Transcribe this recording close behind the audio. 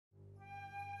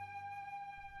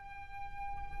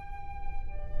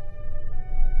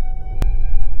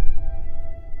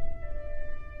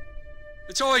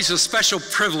It's always a special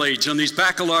privilege on these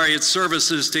baccalaureate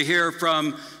services to hear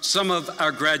from some of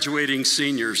our graduating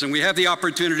seniors. And we have the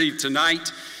opportunity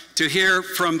tonight to hear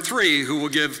from three who will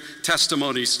give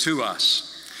testimonies to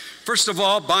us. First of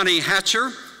all, Bonnie Hatcher,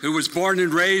 who was born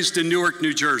and raised in Newark,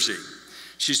 New Jersey.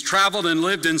 She's traveled and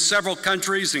lived in several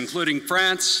countries, including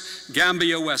France,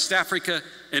 Gambia, West Africa,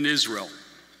 and Israel.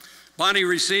 Bonnie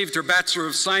received her Bachelor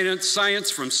of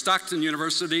Science from Stockton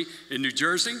University in New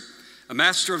Jersey, a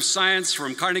Master of Science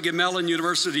from Carnegie Mellon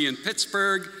University in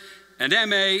Pittsburgh, an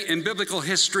MA in Biblical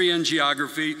History and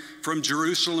Geography from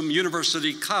Jerusalem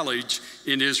University College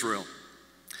in Israel.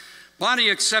 Bonnie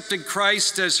accepted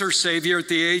Christ as her Savior at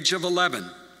the age of 11.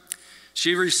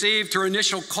 She received her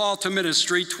initial call to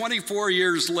ministry 24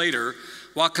 years later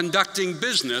while conducting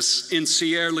business in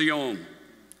Sierra Leone.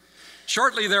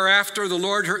 Shortly thereafter, the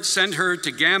Lord sent her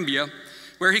to Gambia,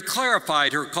 where he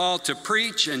clarified her call to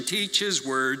preach and teach his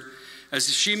word as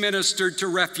she ministered to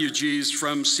refugees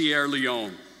from Sierra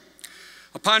Leone.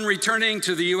 Upon returning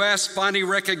to the U.S., Bonnie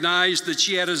recognized that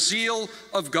she had a zeal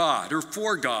of God or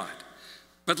for God,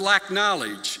 but lacked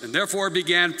knowledge, and therefore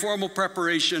began formal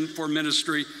preparation for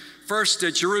ministry, first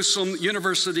at Jerusalem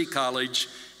University College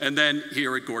and then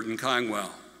here at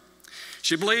Gordon-Conwell.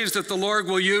 She believes that the Lord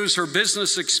will use her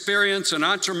business experience and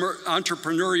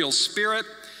entrepreneurial spirit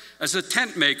as a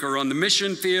tent maker on the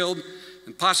mission field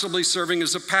and possibly serving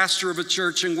as a pastor of a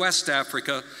church in West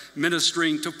Africa,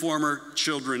 ministering to former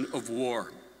children of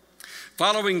war.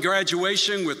 Following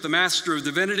graduation with the Master of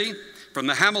Divinity from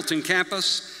the Hamilton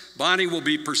campus, Bonnie will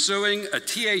be pursuing a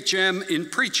THM in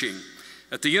preaching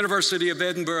at the University of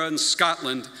Edinburgh in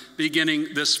Scotland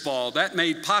beginning this fall. That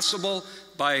made possible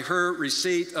by her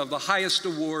receipt of the highest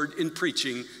award in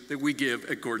preaching that we give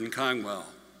at Gordon-Conwell.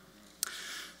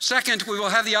 Second, we will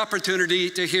have the opportunity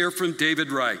to hear from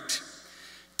David Wright.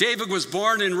 David was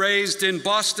born and raised in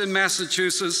Boston,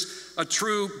 Massachusetts, a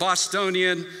true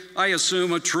Bostonian, I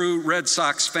assume a true Red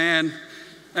Sox fan.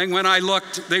 And when I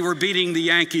looked, they were beating the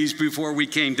Yankees before we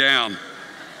came down.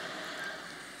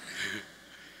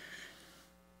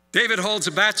 David holds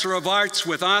a Bachelor of Arts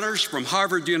with honors from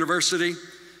Harvard University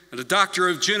and a Doctor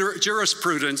of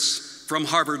Jurisprudence from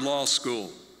Harvard Law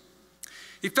School.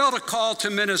 He felt a call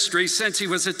to ministry since he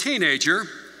was a teenager,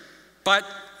 but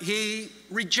he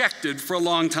rejected for a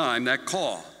long time that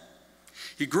call.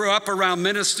 He grew up around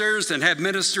ministers and had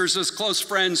ministers as close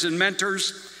friends and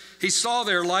mentors. He saw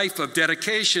their life of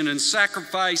dedication and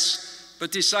sacrifice,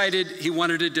 but decided he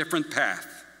wanted a different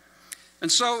path.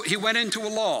 And so he went into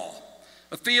law,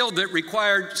 a field that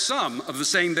required some of the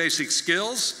same basic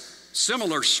skills,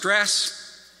 similar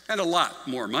stress, and a lot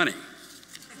more money.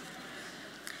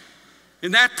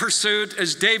 In that pursuit,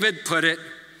 as David put it,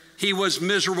 he was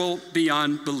miserable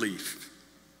beyond belief.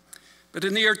 But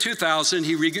in the year 2000,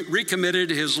 he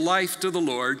recommitted his life to the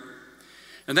Lord,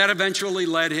 and that eventually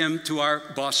led him to our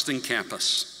Boston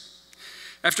campus.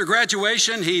 After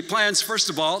graduation, he plans, first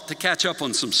of all, to catch up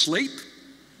on some sleep.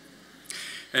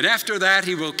 And after that,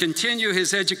 he will continue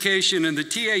his education in the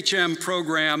THM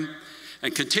program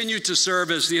and continue to serve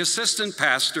as the assistant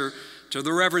pastor to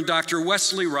the Reverend Dr.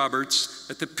 Wesley Roberts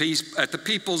at the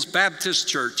People's Baptist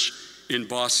Church in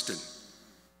Boston.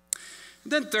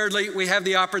 And then thirdly, we have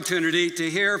the opportunity to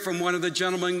hear from one of the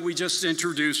gentlemen we just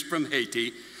introduced from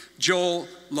Haiti, Joel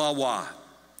Laloi.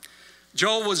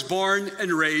 Joel was born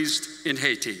and raised in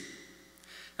Haiti.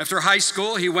 After high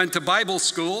school, he went to Bible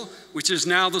school, which is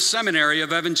now the Seminary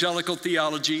of Evangelical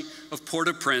Theology of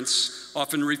Port-au-Prince,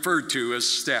 often referred to as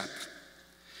STEP.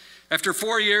 After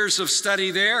 4 years of study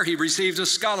there, he received a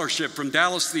scholarship from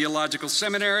Dallas Theological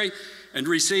Seminary and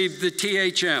received the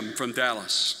THM from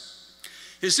Dallas.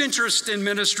 His interest in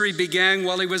ministry began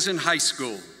while he was in high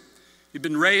school. He'd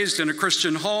been raised in a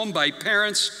Christian home by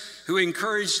parents who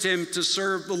encouraged him to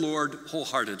serve the Lord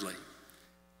wholeheartedly.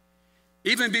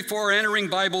 Even before entering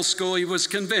Bible school, he was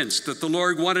convinced that the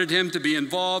Lord wanted him to be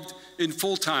involved in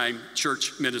full-time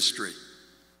church ministry.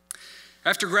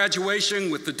 After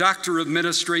graduation with the Doctor of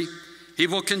Ministry, he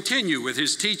will continue with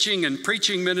his teaching and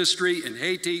preaching ministry in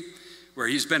Haiti, where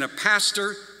he's been a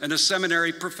pastor and a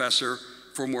seminary professor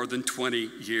for more than 20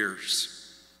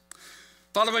 years.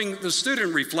 Following the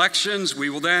student reflections, we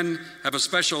will then have a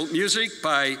special music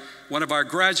by one of our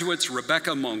graduates,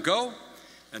 Rebecca Mongo,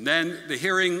 and then the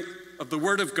hearing of the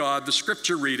Word of God, the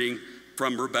scripture reading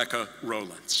from Rebecca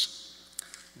Rowlands.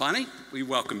 Bonnie, we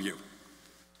welcome you.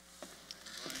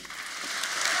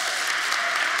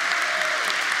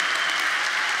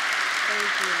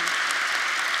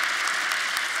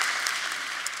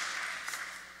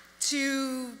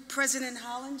 To President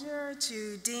Hollinger,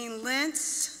 to Dean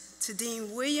Lentz, to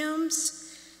Dean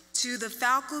Williams, to the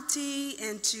faculty,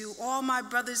 and to all my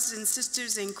brothers and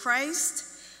sisters in Christ,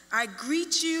 I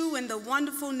greet you in the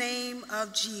wonderful name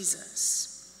of Jesus.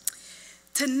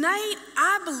 Tonight,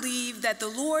 I believe that the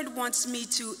Lord wants me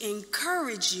to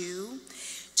encourage you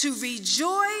to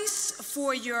rejoice,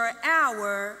 for your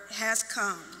hour has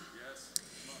come.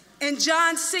 In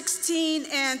John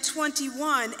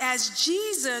 16:21, as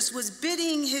Jesus was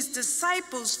bidding his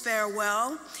disciples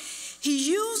farewell,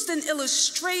 he used an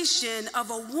illustration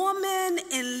of a woman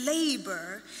in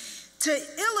labor to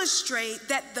illustrate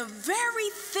that the very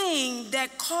thing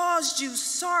that caused you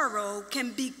sorrow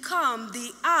can become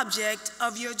the object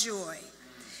of your joy.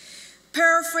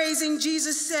 Paraphrasing,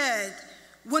 Jesus said,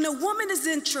 when a woman is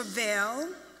in travail,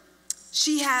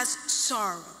 she has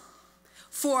sorrow,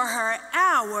 for her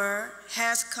hour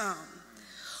has come.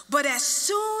 But as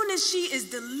soon as she is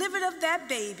delivered of that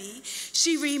baby,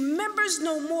 she remembers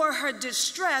no more her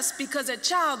distress because a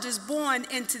child is born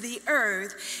into the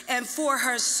earth, and for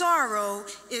her sorrow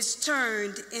is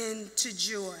turned into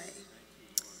joy.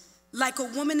 Like a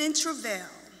woman in travail,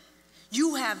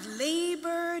 you have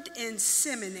labored in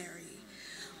seminary,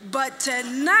 but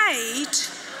tonight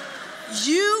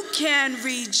you can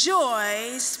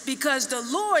rejoice because the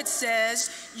Lord says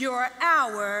your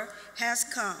hour has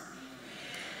come.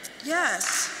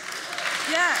 Yes,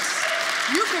 yes,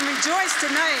 you can rejoice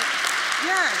tonight,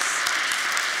 yes.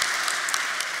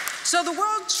 So the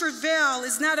word travail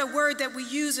is not a word that we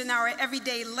use in our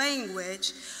everyday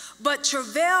language, but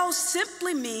travail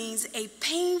simply means a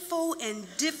painful and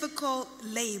difficult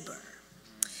labor.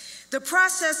 The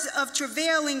process of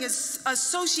travailing is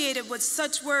associated with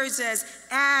such words as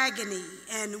agony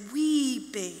and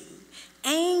weeping,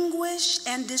 anguish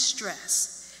and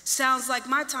distress. Sounds like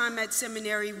my time at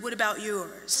seminary. What about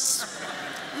yours?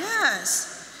 Yes.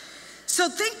 So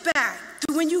think back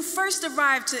to when you first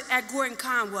arrived at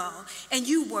Gordon-Conwell and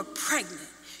you were pregnant.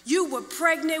 You were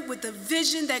pregnant with the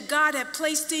vision that God had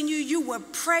placed in you. You were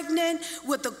pregnant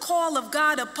with the call of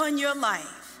God upon your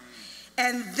life.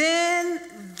 And then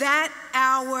that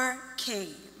hour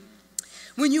came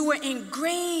when you were in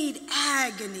great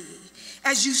agony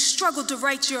as you struggled to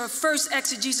write your first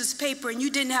exegesis paper and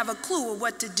you didn't have a clue of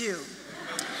what to do.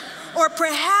 Or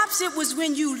perhaps it was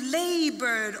when you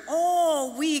labored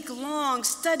all week long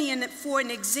studying for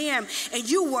an exam and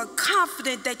you were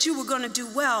confident that you were going to do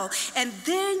well, and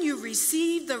then you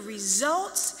received the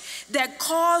results that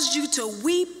caused you to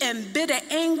weep in bitter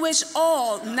anguish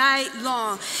all night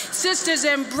long. Sisters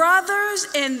and brothers,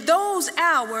 in those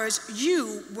hours,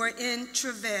 you were in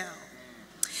travail.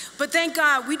 But thank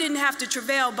God we didn't have to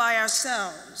travail by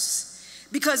ourselves,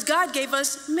 because God gave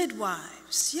us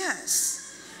midwives, yes.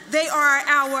 They are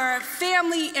our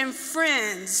family and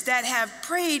friends that have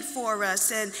prayed for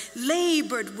us and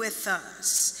labored with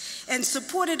us and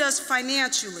supported us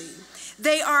financially.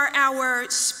 They are our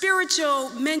spiritual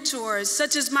mentors,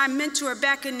 such as my mentor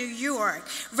back in New York,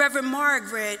 Reverend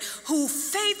Margaret, who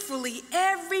faithfully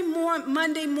every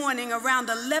Monday morning around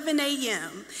 11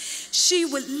 a.m., she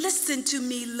would listen to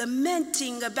me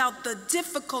lamenting about the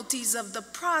difficulties of the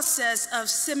process of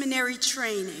seminary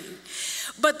training.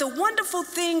 But the wonderful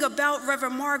thing about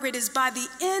Reverend Margaret is by the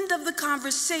end of the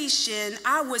conversation,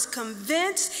 I was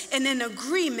convinced and in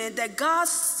agreement that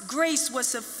God's grace was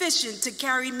sufficient to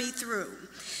carry me through.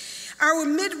 Our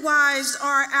midwives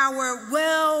are our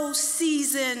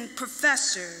well-seasoned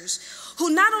professors who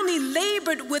not only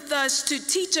labored with us to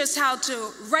teach us how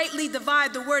to rightly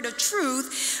divide the word of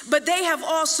truth, but they have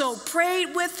also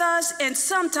prayed with us and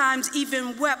sometimes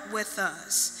even wept with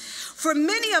us. For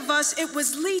many of us, it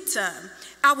was Lita,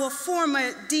 our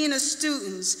former dean of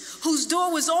students, whose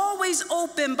door was always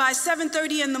open by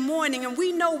 7:30 in the morning, and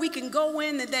we know we can go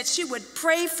in and that she would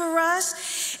pray for us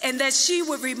and that she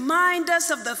would remind us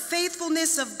of the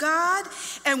faithfulness of God,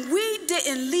 and we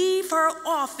didn't leave her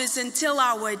office until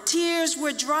our tears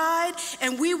were dried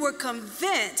and we were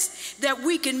convinced that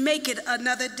we can make it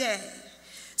another day.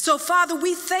 So, Father,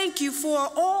 we thank you for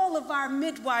all of our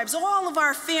midwives, all of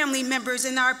our family members,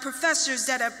 and our professors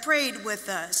that have prayed with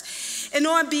us. And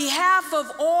on behalf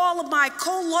of all of my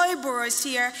co-laborers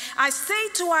here, I say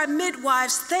to our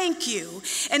midwives, thank you.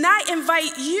 And I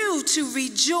invite you to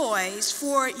rejoice,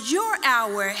 for your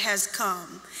hour has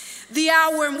come, the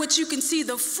hour in which you can see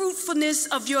the fruitfulness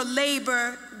of your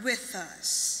labor with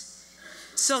us.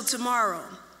 So tomorrow,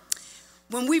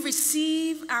 when we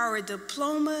receive our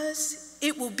diplomas,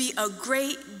 it will be a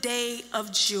great day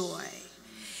of joy.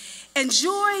 And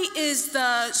joy is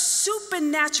the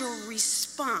supernatural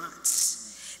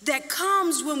response that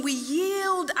comes when we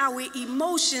yield our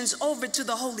emotions over to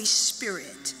the Holy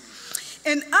Spirit.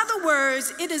 In other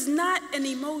words, it is not an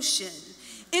emotion.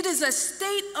 It is a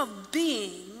state of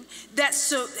being that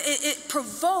it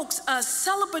provokes a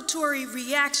celebratory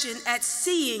reaction at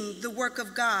seeing the work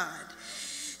of God.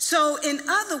 So in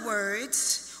other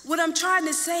words, what I'm trying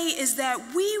to say is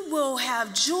that we will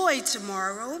have joy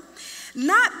tomorrow,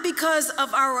 not because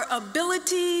of our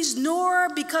abilities, nor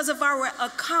because of our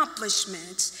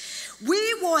accomplishments.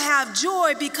 We will have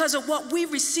joy because of what we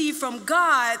receive from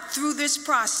God through this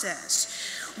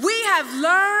process. We have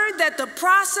learned that the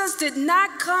process did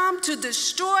not come to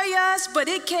destroy us, but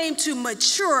it came to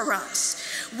mature us.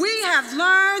 We have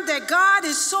learned that God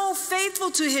is so faithful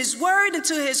to his word and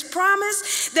to his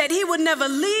promise that he would never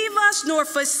leave us nor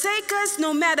forsake us,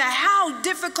 no matter how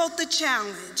difficult the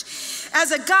challenge.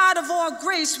 As a God of all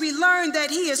grace, we learn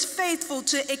that he is faithful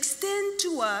to extend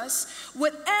to us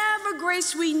whatever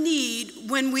grace we need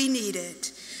when we need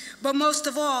it. But most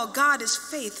of all, God is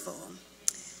faithful,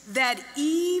 that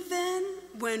even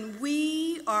when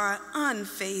we are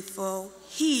unfaithful,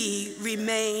 he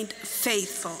remained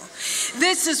faithful.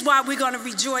 This is why we're going to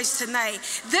rejoice tonight.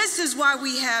 This is why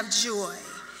we have joy.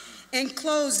 In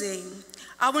closing,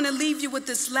 I want to leave you with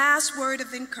this last word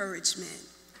of encouragement,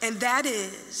 and that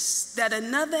is that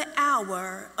another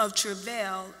hour of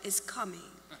travail is coming.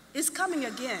 It's coming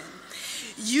again.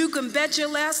 You can bet your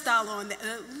last dollar on that,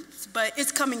 but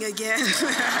it's coming again.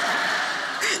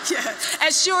 Yeah,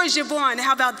 as sure as you're born,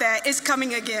 how about that? It's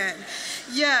coming again.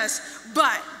 Yes,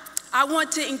 but I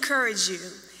want to encourage you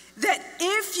that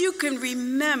if you can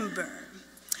remember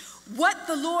what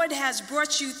the Lord has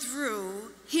brought you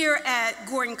through here at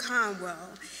Gordon-Conwell,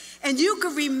 and you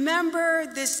can remember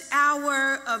this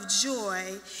hour of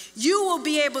joy, you will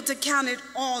be able to count it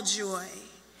all joy.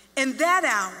 In that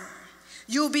hour,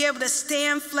 you'll be able to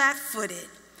stand flat-footed,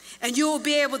 and you'll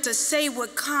be able to say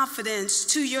with confidence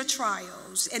to your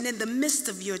trials and in the midst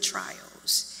of your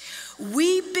trials,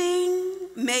 weeping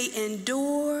may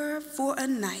endure for a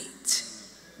night,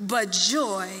 but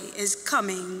joy is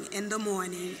coming in the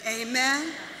morning.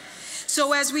 Amen.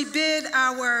 So as we bid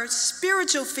our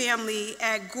spiritual family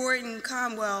at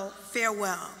Gordon-Conwell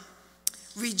farewell,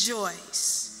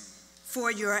 rejoice,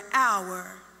 for your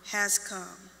hour has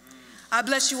come. I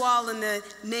bless you all in the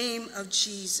name of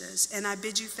Jesus, and I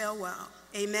bid you farewell.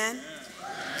 Amen.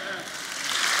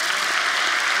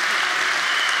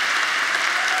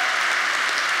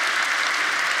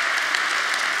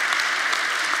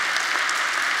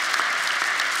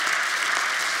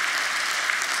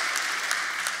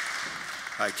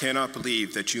 I cannot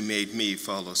believe that you made me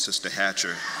follow Sister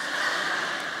Hatcher.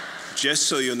 Just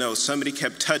so you know, somebody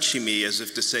kept touching me as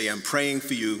if to say, I'm praying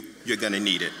for you, you're gonna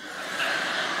need it.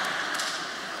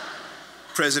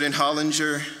 President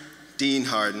Hollinger, Dean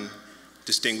Harden,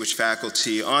 distinguished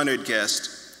faculty, honored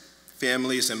guests,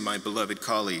 families, and my beloved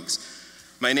colleagues.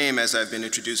 My name, as I've been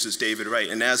introduced, is David Wright,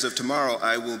 and as of tomorrow,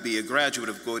 I will be a graduate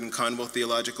of Gordon-Conwell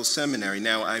Theological Seminary.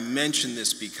 Now, I mention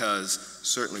this because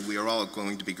certainly we are all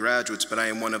going to be graduates, but I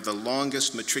am one of the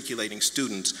longest matriculating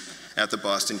students at the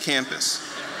Boston campus.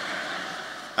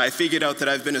 I figured out that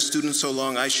I've been a student so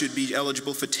long, I should be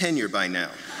eligible for tenure by now.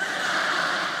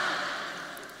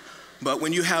 But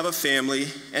when you have a family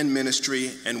and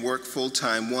ministry and work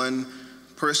full-time, one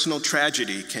personal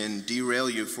tragedy can derail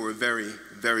you for a very,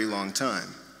 very long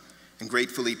time. And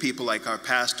gratefully, people like our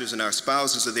pastors and our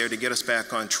spouses are there to get us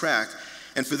back on track.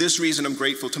 And for this reason, I'm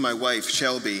grateful to my wife,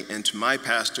 Shelby, and to my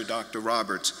pastor, Dr.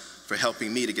 Roberts, for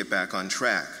helping me to get back on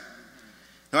track.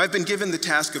 Now, I've been given the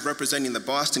task of representing the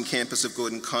Boston campus of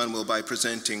Gordon-Conwell by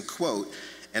presenting, quote,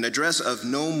 an address of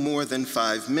no more than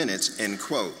 5 minutes, end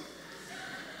quote.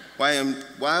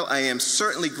 While I am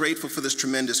certainly grateful for this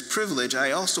tremendous privilege,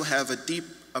 I also have a deep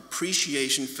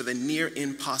appreciation for the near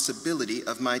impossibility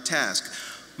of my task.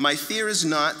 My fear is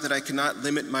not that I cannot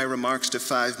limit my remarks to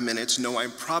 5 minutes. No, I'm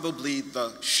probably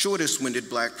the shortest-winded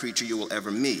black preacher you will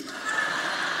ever meet.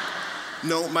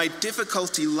 No, my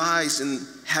difficulty lies in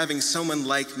having someone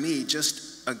like me,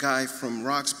 just a guy from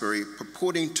Roxbury,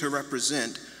 purporting to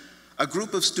represent a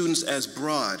group of students as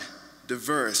broad,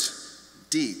 diverse,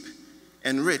 deep,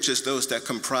 and rich as those that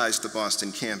comprise the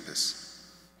Boston campus.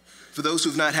 For those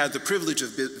who've not had the privilege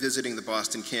of visiting the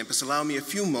Boston campus, allow me a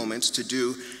few moments to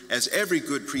do as every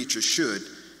good preacher should,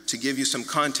 to give you some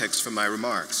context for my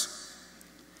remarks.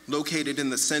 Located in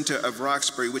the center of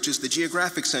Roxbury, which is the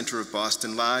geographic center of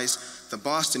Boston, lies the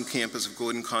Boston campus of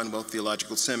Gordon-Conwell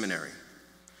Theological Seminary.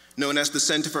 Known as the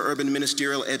Center for Urban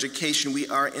Ministerial Education, we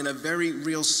are, in a very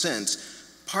real sense,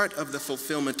 part of the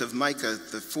fulfillment of Micah,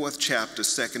 the 4th chapter,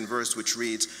 2nd verse, which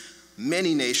reads,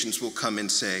 many nations will come and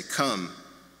say, come,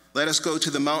 let us go to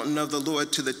the mountain of the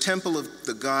Lord, to the temple of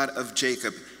the God of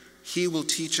Jacob. He will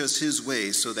teach us his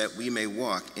ways so that we may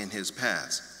walk in his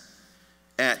paths.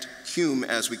 At CUME,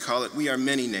 as we call it, we are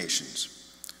many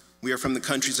nations. We are from the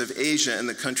countries of Asia and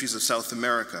the countries of South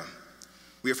America.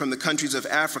 We are from the countries of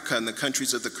Africa and the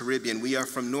countries of the Caribbean. We are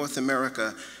from North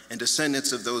America and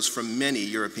descendants of those from many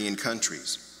European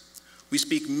countries. We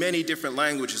speak many different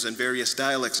languages and various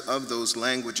dialects of those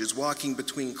languages. Walking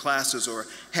between classes or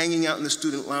hanging out in the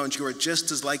student lounge, you are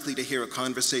just as likely to hear a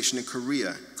conversation in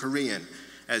Korean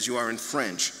as you are in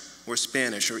French or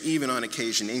Spanish or even on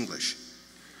occasion English.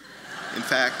 In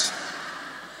fact,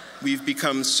 we've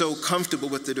become so comfortable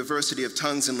with the diversity of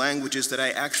tongues and languages that I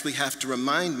actually have to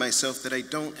remind myself that I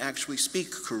don't actually speak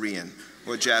Korean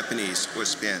or Japanese or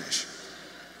Spanish.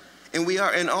 And we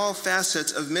are in all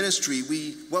facets of ministry.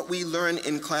 What we learn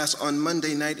in class on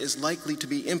Monday night is likely to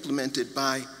be implemented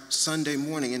by Sunday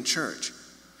morning in church.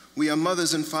 We are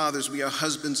mothers and fathers, we are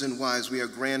husbands and wives, we are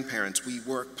grandparents, we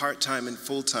work part-time and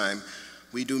full-time,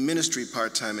 we do ministry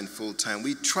part-time and full-time.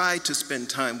 We try to spend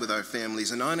time with our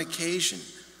families, and on occasion,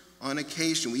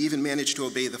 we even manage to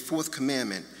obey the fourth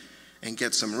commandment and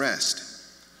get some rest.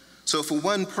 So for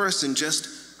one person, just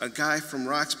a guy from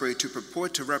Roxbury, to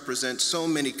purport to represent so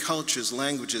many cultures,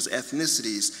 languages,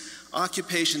 ethnicities,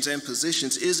 occupations, and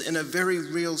positions is in a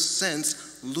very real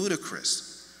sense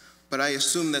ludicrous. But I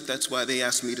assume that that's why they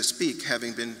asked me to speak.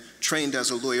 Having been trained as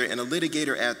a lawyer and a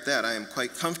litigator at that, I am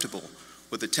quite comfortable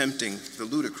with attempting the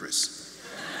ludicrous.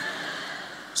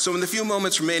 So in the few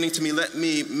moments remaining to me, let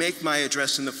me make my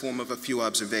address in the form of a few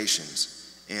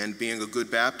observations. And being a good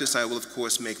Baptist, I will of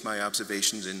course make my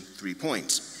observations in 3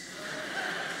 points.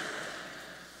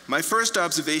 My first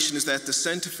observation is that the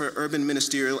Center for Urban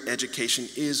Ministerial Education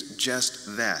is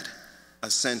just that,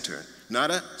 a center. Not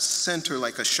a center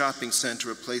like a shopping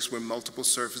center, a place where multiple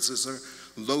services are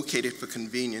located for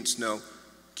convenience. No,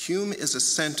 CUME is a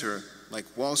center like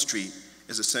Wall Street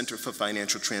is a center for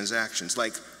financial transactions,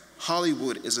 like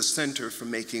Hollywood is a center for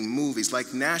making movies,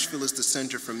 like Nashville is the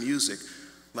center for music,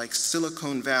 like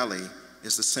Silicon Valley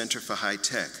is the center for high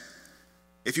tech.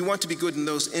 If you want to be good in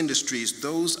those industries,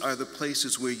 those are the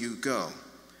places where you go.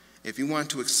 If you want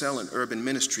to excel in urban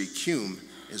ministry, CUME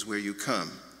is where you come.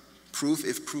 Proof,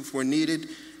 if proof were needed,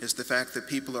 is the fact that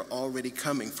people are already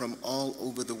coming from all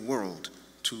over the world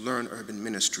to learn urban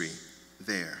ministry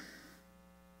there.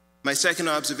 My second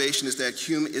observation is that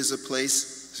CUME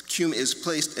is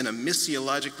placed in a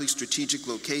missiologically strategic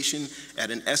location at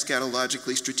an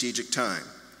eschatologically strategic time.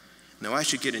 Now, I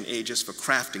should get an A just for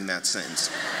crafting that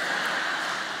sentence.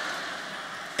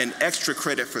 And extra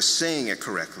credit for saying it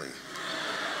correctly.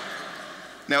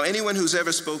 Now, anyone who's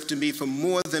ever spoke to me for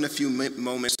more than a few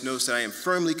moments knows that I am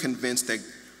firmly convinced that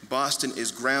Boston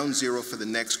is ground zero for the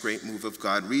next great move of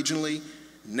God, regionally,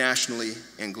 nationally,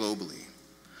 and globally.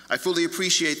 I fully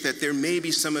appreciate that there may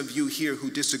be some of you here who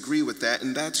disagree with that,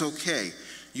 and that's okay.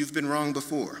 You've been wrong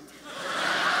before.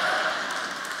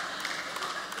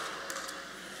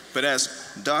 But as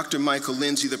Dr. Michael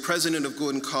Lindsay, the president of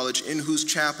Gordon College, in whose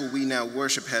chapel we now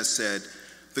worship, has said,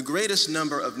 the greatest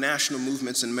number of national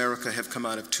movements in America have come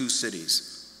out of 2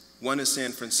 cities. One is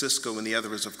San Francisco, and the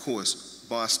other is, of course,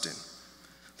 Boston.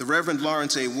 The Reverend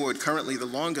Lawrence A. Ward, currently the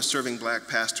longest-serving black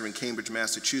pastor in Cambridge,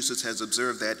 Massachusetts, has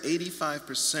observed that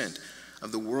 85%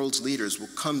 of the world's leaders will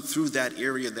come through that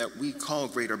area that we call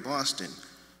Greater Boston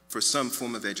for some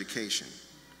form of education.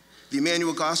 The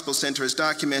Emmanuel Gospel Center has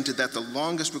documented that the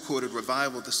longest recorded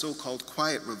revival, the so-called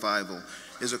quiet revival,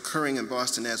 is occurring in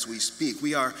Boston as we speak.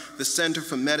 We are the Center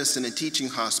for Medicine and Teaching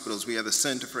Hospitals. We are the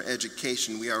Center for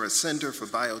Education. We are a center for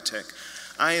biotech.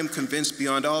 I am convinced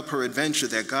beyond all peradventure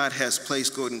that God has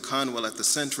placed Gordon-Conwell at the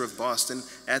center of Boston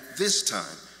at this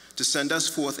time to send us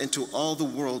forth into all the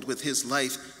world with his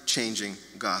life-changing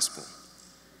gospel.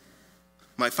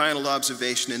 My final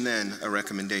observation and then a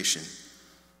recommendation.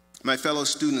 My fellow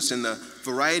students, in the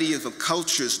variety of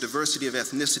cultures, diversity of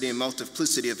ethnicity, and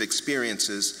multiplicity of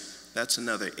experiences, that's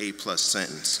another A-plus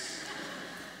sentence.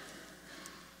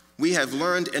 We have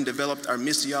learned and developed our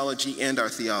missiology and our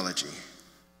theology.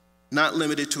 Not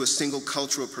limited to a single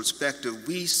cultural perspective,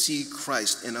 we see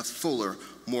Christ in a fuller,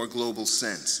 more global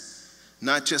sense.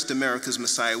 Not just America's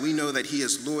Messiah, we know that he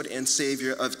is Lord and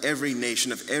Savior of every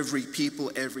nation, of every people,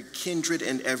 every kindred,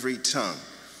 and every tongue.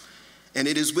 And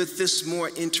it is with this more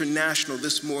international,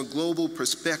 this more global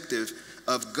perspective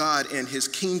of God and his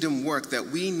kingdom work that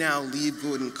we now leave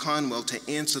Gordon-Conwell to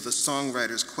answer the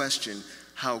songwriter's question,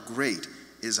 how great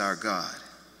is our God?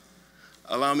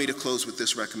 Allow me to close with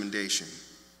this recommendation.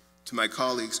 To my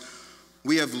colleagues,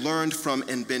 we have learned from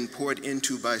and been poured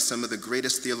into by some of the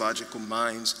greatest theological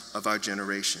minds of our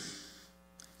generation.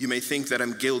 You may think that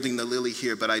I'm gilding the lily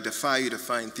here, but I defy you to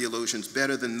find theologians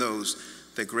better than those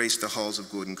that grace the halls of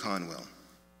Gordon-Conwell.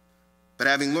 But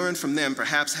having learned from them,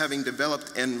 perhaps having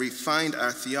developed and refined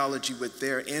our theology with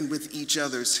their and with each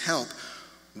other's help,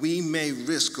 we may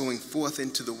risk going forth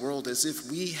into the world as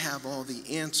if we have all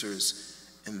the answers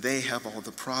and they have all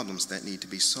the problems that need to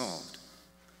be solved.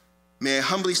 May I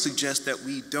humbly suggest that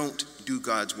we don't do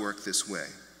God's work this way.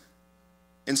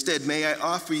 Instead, may I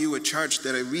offer you a charge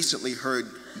that I recently heard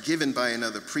given by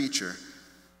another preacher.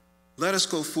 Let us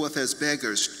go forth as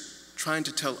beggars, trying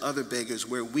to tell other beggars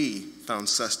where we found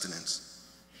sustenance.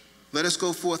 Let us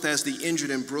go forth as the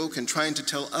injured and broken, trying to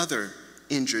tell other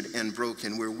injured and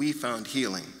broken where we found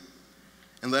healing.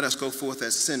 And let us go forth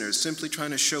as sinners, simply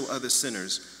trying to show other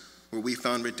sinners where we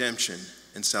found redemption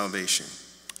and salvation.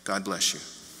 God bless you.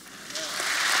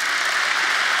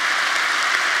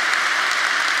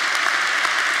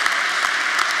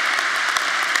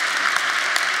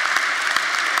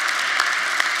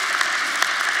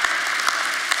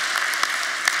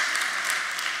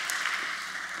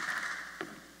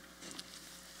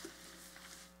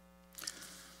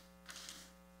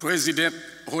 President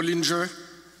Hollinger,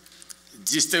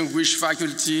 distinguished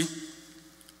faculty,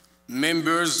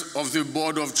 members of the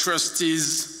Board of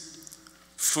Trustees,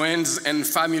 friends and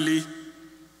family,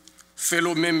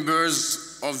 fellow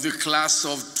members of the class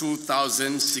of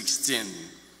 2016.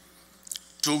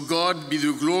 To God be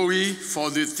the glory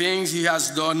for the things He has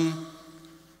done.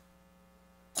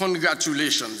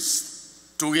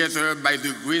 Congratulations. Together, by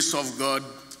the grace of God,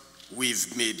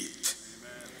 we've made it.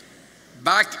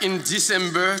 Back in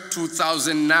December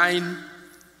 2009,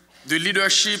 the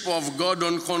leadership of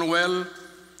Gordon-Conwell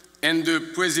and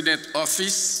the President's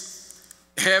office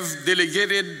have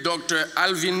delegated Dr.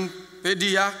 Alvin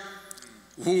Padilla,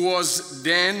 who was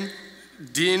then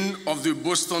Dean of the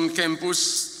Boston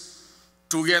campus,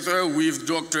 together with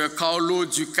Dr. Carlo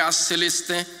Ducasse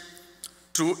Celestin,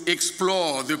 to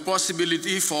explore the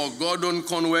possibility for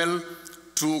Gordon-Conwell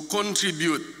to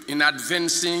contribute in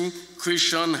advancing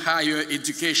Christian higher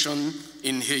education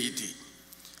in Haiti.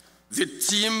 The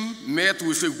team met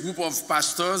with a group of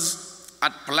pastors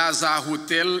at Plaza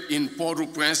Hotel in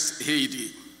Port-au-Prince,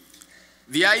 Haiti.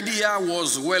 The idea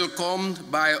was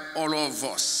welcomed by all of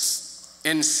us,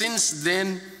 and since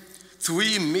then,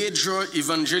 3 major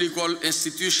evangelical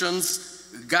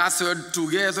institutions gathered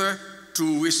together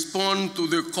to respond to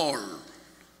the call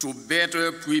to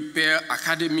better prepare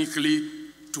academically,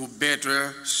 to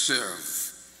better serve.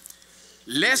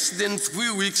 Less than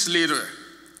 3 weeks later,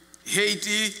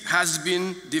 Haiti has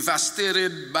been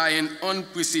devastated by an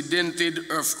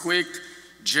unprecedented earthquake,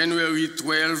 January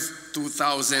 12,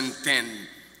 2010,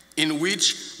 in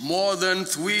which more than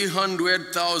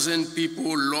 300,000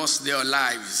 people lost their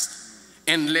lives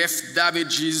and left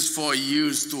damages for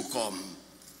years to come.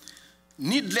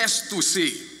 Needless to say,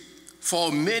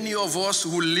 for many of us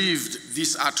who lived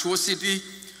this atrocity,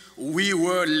 we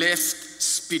were left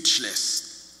speechless.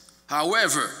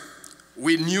 However,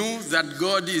 we knew that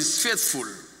God is faithful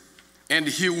and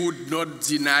He would not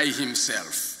deny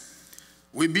Himself.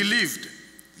 We believed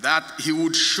that He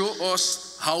would show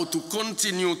us how to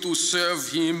continue to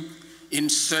serve Him in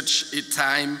such a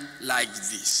time like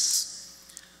this.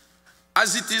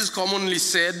 As it is commonly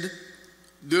said,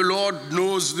 the Lord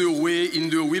knows the way in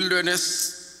the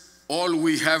wilderness. All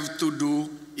we have to do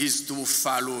is to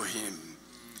follow Him.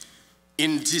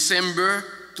 In December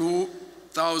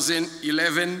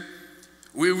 2011,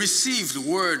 we received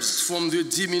words from the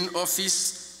Dean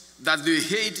office that the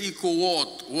Haiti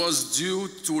cohort was due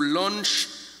to launch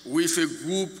with a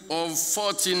group of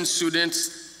 14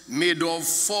 students made of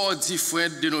 4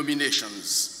 different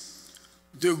denominations.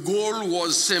 The goal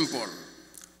was simple: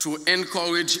 to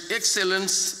encourage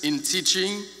excellence in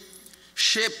teaching,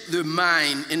 shape the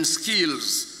mind and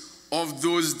skills of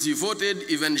those devoted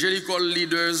evangelical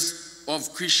leaders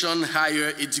of Christian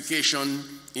higher education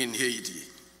in Haiti.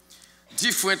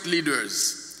 Different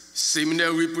leaders,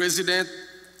 seminary president,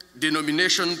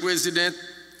 denomination president,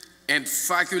 and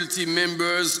faculty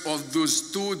members of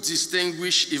those 2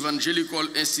 distinguished evangelical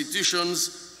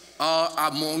institutions are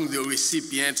among the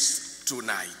recipients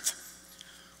tonight.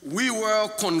 We were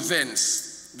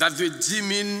convinced that the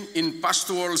Dean in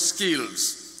pastoral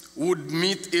skills would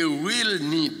meet a real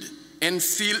need and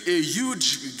fill a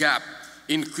huge gap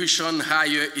in Christian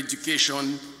higher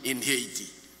education in Haiti.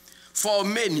 For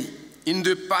many, in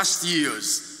the past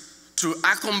years, to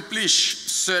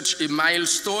accomplish such a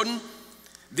milestone,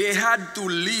 they had to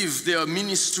leave their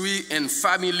ministry and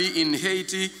family in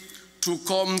Haiti to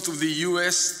come to the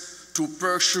US to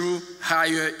pursue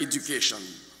higher education.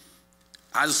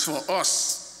 As for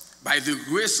us, by the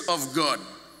grace of God,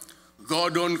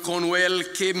 Gordon-Conwell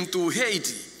came to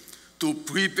Haiti to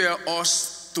prepare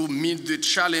us to meet the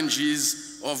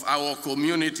challenges of our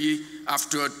community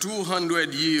after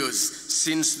 200 years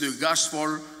since the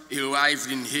gospel arrived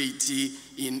in Haiti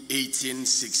in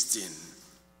 1816.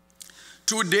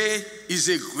 Today is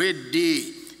a great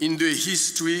day in the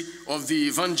history of the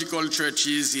evangelical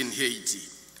churches in Haiti.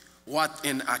 What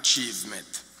an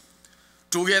achievement.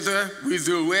 Together with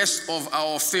the rest of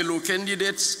our fellow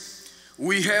candidates,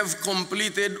 we have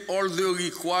completed all the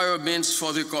requirements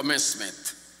for the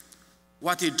commencement.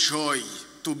 What a joy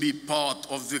to be part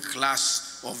of the class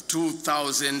of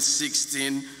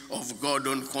 2016 of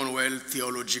Gordon-Conwell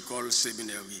Theological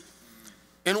Seminary.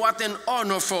 And what an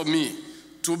honor for me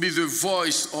to be the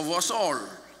voice of us all,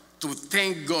 to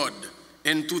thank God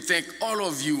and to thank all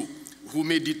of you who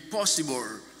made it possible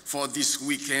for this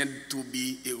weekend to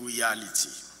be a reality.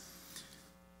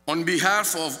 On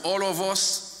behalf of all of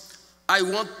us, I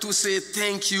want to say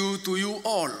thank you to you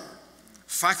all,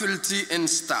 faculty and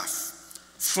staff,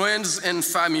 friends and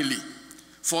family,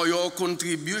 for your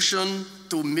contribution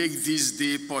to make this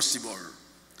day possible.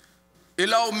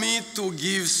 Allow me to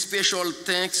give special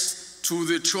thanks to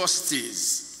the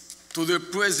trustees, to the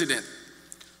president,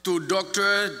 to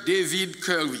Dr. David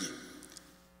Curry,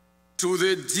 to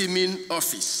the Dean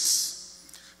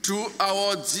Office, to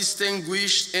our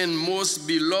distinguished and most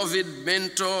beloved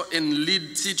mentor and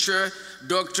lead teacher,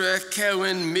 Dr.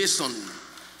 Karen Mason,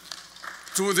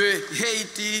 to the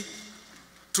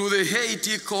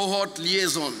Haiti cohort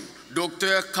liaison,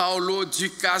 Dr. Carlo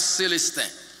Ducasse Celestin,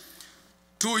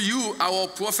 to you, our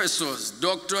professors,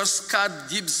 Dr. Scott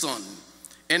Gibson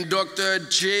and Dr.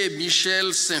 J.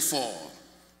 Michel Saint-Fort.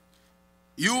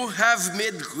 You have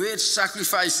made great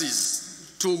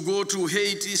sacrifices to go to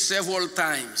Haiti several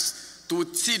times to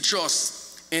teach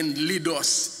us and lead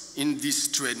us in this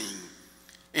training.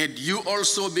 And you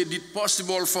also made it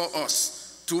possible for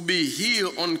us to be here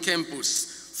on campus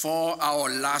for our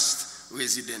last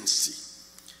residency.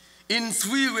 In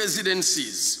 3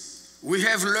 residencies, we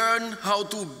have learned how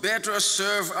to better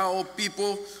serve our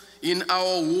people in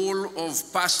our role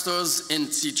of pastors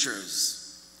and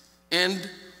teachers. And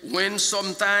when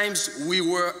sometimes we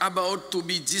were about to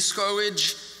be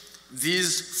discouraged,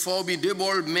 these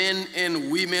formidable men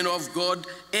and women of God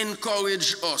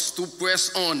encouraged us to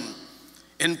press on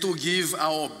and to give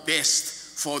our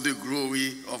best for the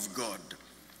glory of God.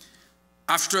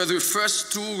 After the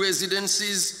first 2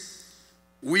 residencies,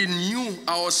 we knew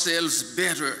ourselves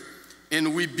better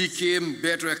and we became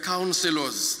better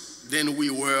counselors than we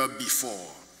were before.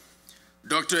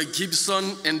 Dr.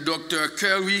 Gibson and Dr.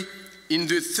 Curry in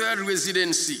the 3rd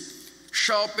residency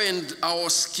sharpened our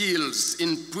skills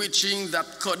in preaching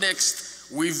that connects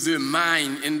with the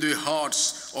mind and the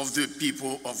hearts of the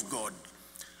people of God.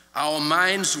 Our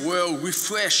minds were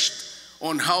refreshed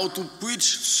on how to preach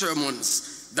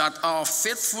sermons that are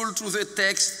faithful to the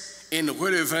text and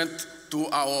relevant to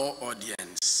our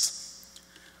audience.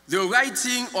 The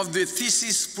writing of the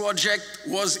thesis project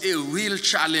was a real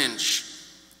challenge.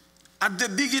 At the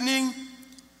beginning,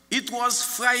 it was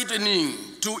frightening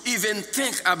to even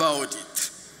think about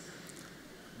it.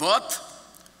 But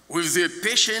with the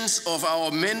patience of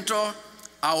our mentor,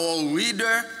 our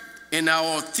reader, and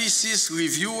our thesis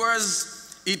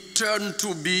reviewers, it turned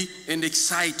to be an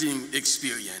exciting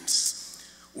experience.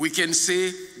 We can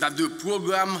say that the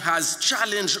program has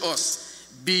challenged us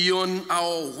beyond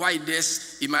our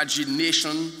widest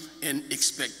imagination and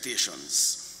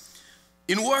expectations.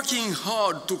 In working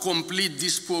hard to complete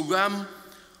this program,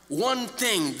 one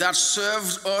thing that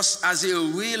serves us as a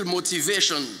real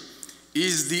motivation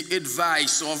is the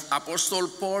advice of Apostle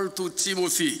Paul to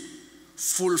Timothy: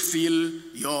 fulfill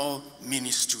your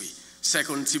ministry.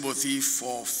 2 Timothy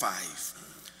 4:5.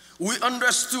 We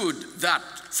understood that,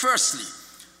 firstly,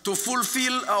 to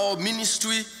fulfill our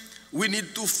ministry, we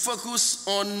need to focus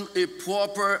on a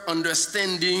proper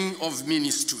understanding of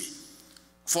ministry.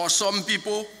 For some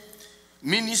people,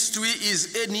 ministry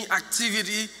is any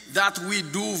activity that we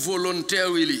do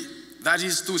voluntarily, that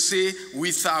is to say,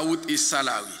 without a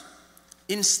salary.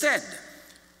 Instead,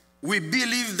 we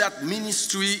believe that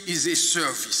ministry is a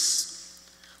service.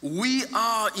 We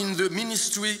are in the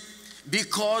ministry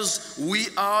because we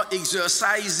are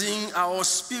exercising our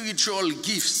spiritual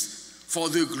gifts for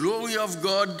the glory of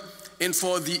God and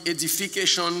for the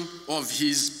edification of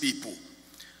His people.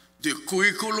 The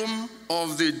curriculum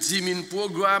of the Dean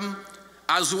program,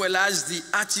 as well as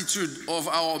the attitude of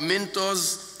our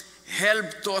mentors,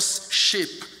 helped us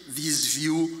shape this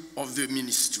view of the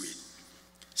ministry.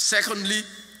 Secondly,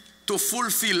 to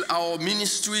fulfill our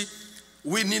ministry,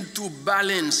 we need to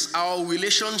balance our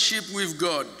relationship with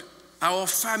God, our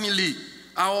family,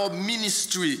 our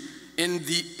ministry, and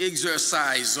the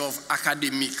exercise of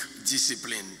academic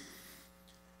discipline.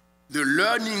 The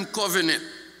learning covenant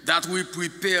that we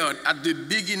prepared at the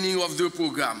beginning of the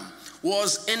program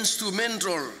was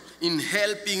instrumental in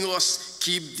helping us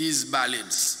keep this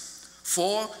balance.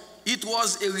 For it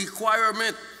was a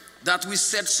requirement that we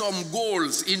set some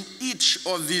goals in each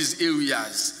of these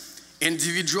areas: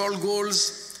 individual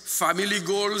goals, family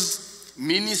goals,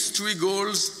 ministry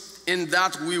goals, and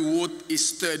that we wrote a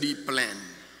study plan.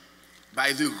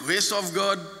 By the grace of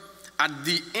God, at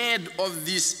the end of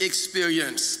this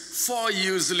experience, 4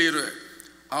 years later,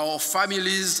 our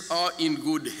families are in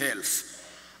good health.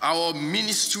 Our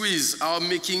ministries are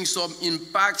making some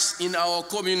impacts in our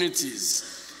communities,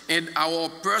 and our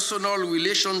personal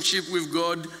relationship with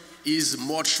God is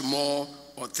much more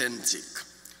authentic.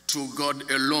 To God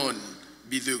alone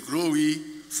be the glory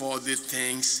for the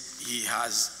things he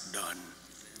has done.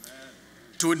 Amen.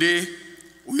 Today,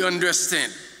 we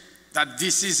understand that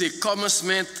this is a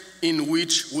commencement in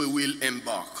which we will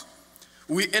embark.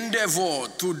 We endeavor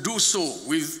to do so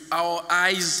with our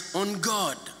eyes on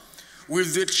God,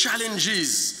 with the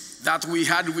challenges that we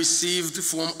had received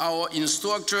from our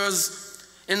instructors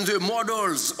and the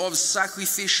models of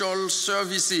sacrificial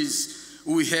services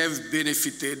we have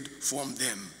benefited from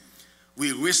them.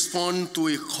 We respond to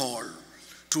a call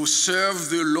to serve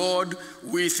the Lord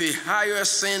with a higher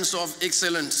sense of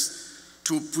excellence,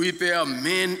 to prepare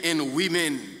men and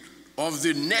women of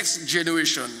the next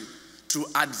generation to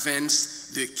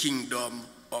advance the kingdom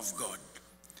of God.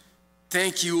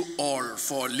 Thank you all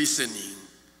for listening.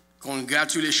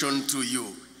 Congratulations to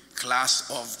you, class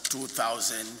of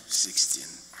 2016.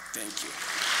 Thank you.